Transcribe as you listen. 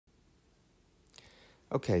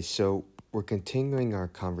Okay, so we're continuing our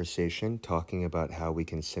conversation talking about how we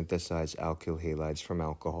can synthesize alkyl halides from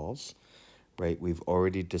alcohols, right? We've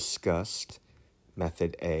already discussed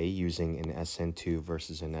method A using an SN2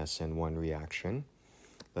 versus an SN1 reaction.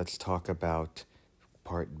 Let's talk about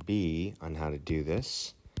part B on how to do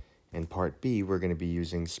this. In part B, we're going to be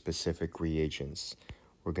using specific reagents.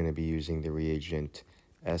 We're going to be using the reagent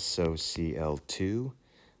SOCl2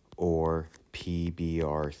 or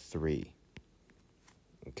PBr3.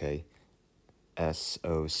 Okay,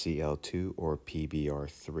 SOCl2 or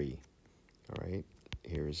PBr3. All right,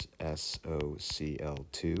 here's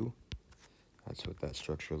SOCl2. That's what that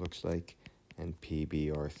structure looks like. And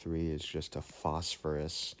PBr3 is just a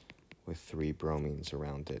phosphorus with 3 bromines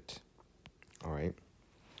around it. All right.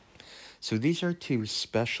 So these are 2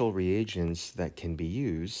 special reagents that can be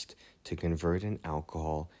used to convert an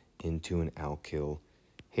alcohol into an alkyl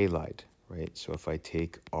halide, right? So if I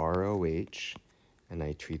take ROH and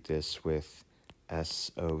I treat this with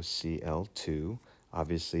SOCl2,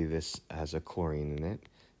 obviously this has a chlorine in it.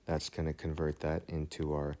 That's going to convert that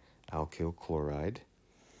into our alkyl chloride.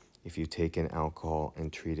 If you take an alcohol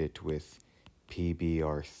and treat it with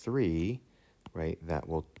PBr3, right, that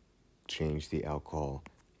will change the alcohol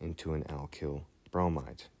into an alkyl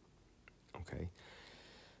bromide. Okay.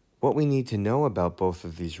 What we need to know about both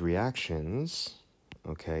of these reactions,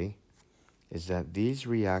 okay, is that these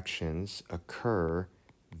reactions occur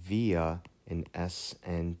via an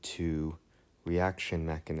SN2 reaction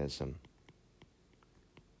mechanism.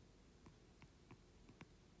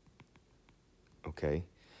 Okay,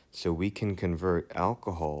 so we can convert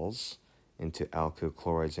alcohols into alkyl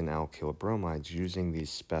chlorides and alkyl bromides using these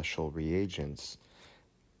special reagents,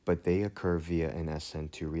 but they occur via an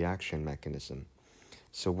SN2 reaction mechanism.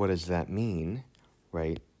 So what does that mean,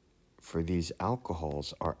 right? For these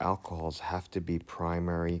alcohols, our alcohols have to be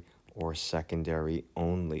primary or secondary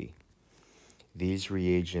only. These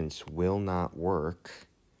reagents will not work,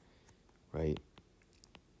 right?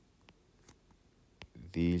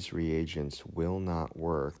 These reagents will not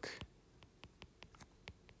work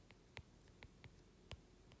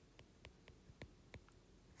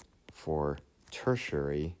for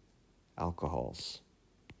tertiary alcohols,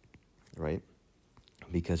 right?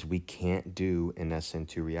 Because we can't do an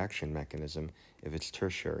SN2 reaction mechanism if it's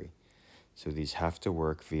tertiary. So these have to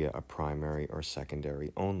work via a primary or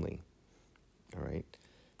secondary only. All right.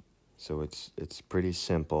 So it's pretty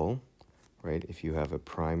simple, right? If you have a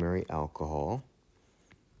primary alcohol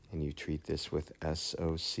and you treat this with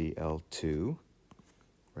SOCl2,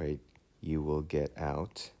 right, you will get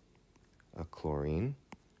out a chlorine.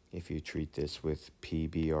 If you treat this with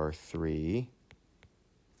PBr3,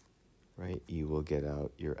 right, you will get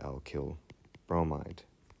out your alkyl bromide.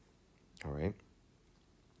 All right.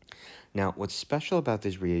 Now, what's special about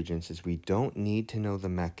these reagents is we don't need to know the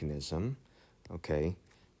mechanism, okay?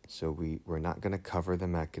 So we're not going to cover the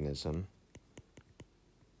mechanism.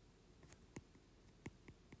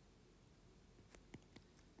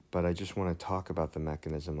 But I just want to talk about the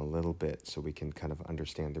mechanism a little bit so we can kind of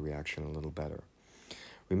understand the reaction a little better.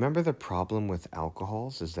 Remember, the problem with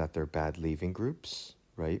alcohols is that they're bad leaving groups,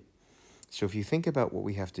 right? So if you think about what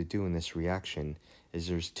we have to do in this reaction, is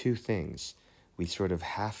there's 2 things. We sort of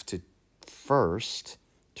have to first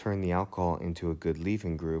turn the alcohol into a good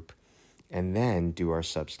leaving group and then do our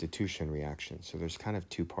substitution reaction. So there's kind of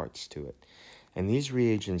 2 parts to it. And these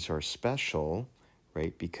reagents are special,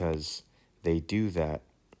 right, because they do that.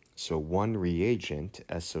 So one reagent,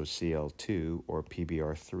 SOCl2 or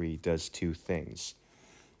PBr3, does 2 things.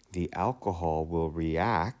 The alcohol will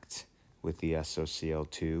react with the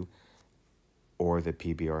SOCl2 or the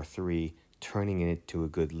PBr3, turning it to a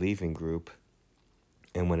good leaving group.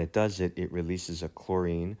 And when it does it, it releases a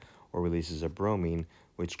chlorine or releases a bromine,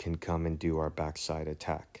 which can come and do our backside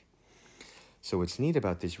attack. So what's neat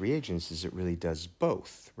about these reagents is it really does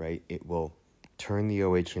both, right? It will turn the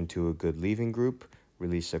OH into a good leaving group,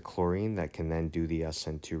 release a chlorine that can then do the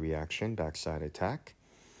SN2 reaction, backside attack,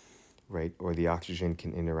 right? Or the oxygen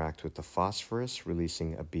can interact with the phosphorus,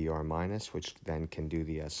 releasing a Br-, which then can do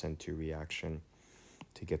the SN2 reaction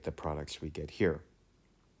to get the products we get here,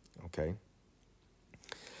 okay?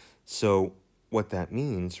 So what that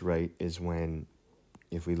means, right, is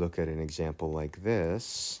if we look at an example like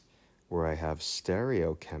this, where I have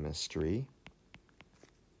stereochemistry,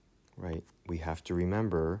 right, we have to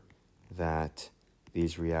remember that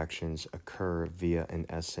these reactions occur via an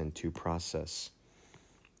SN2 process,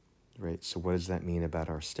 right? So what does that mean about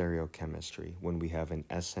our stereochemistry? When we have an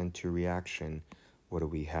SN2 reaction, what do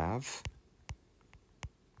we have?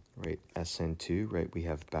 Right, SN2, right, we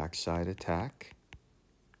have backside attack.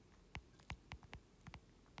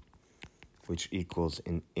 which equals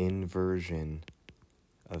an inversion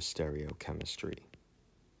of stereochemistry.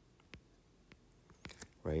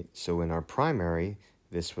 Right? So in our primary,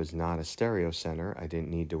 this was not a stereocenter. I didn't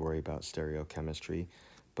need to worry about stereochemistry.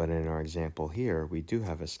 But in our example here, we do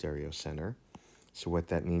have a stereocenter. So what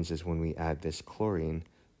that means is when we add this chlorine,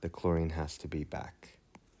 the chlorine has to be back.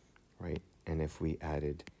 Right? And if we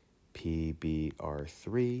added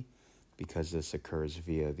PBr3, because this occurs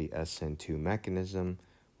via the SN2 mechanism,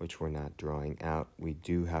 which we're not drawing out, we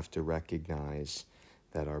do have to recognize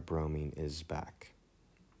that our bromine is back.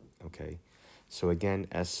 Okay? So again,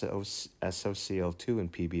 SOCl2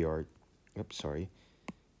 and PBr3,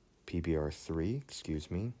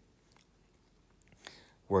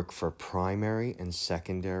 work for primary and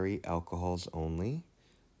secondary alcohols only.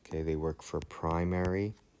 Okay, they work for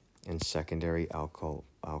primary and secondary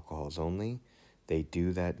alcohols only. They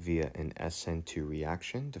do that via an SN2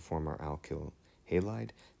 reaction to form our alkyl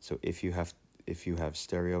halide. So if you have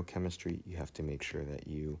stereochemistry, you have to make sure that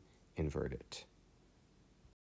you invert it.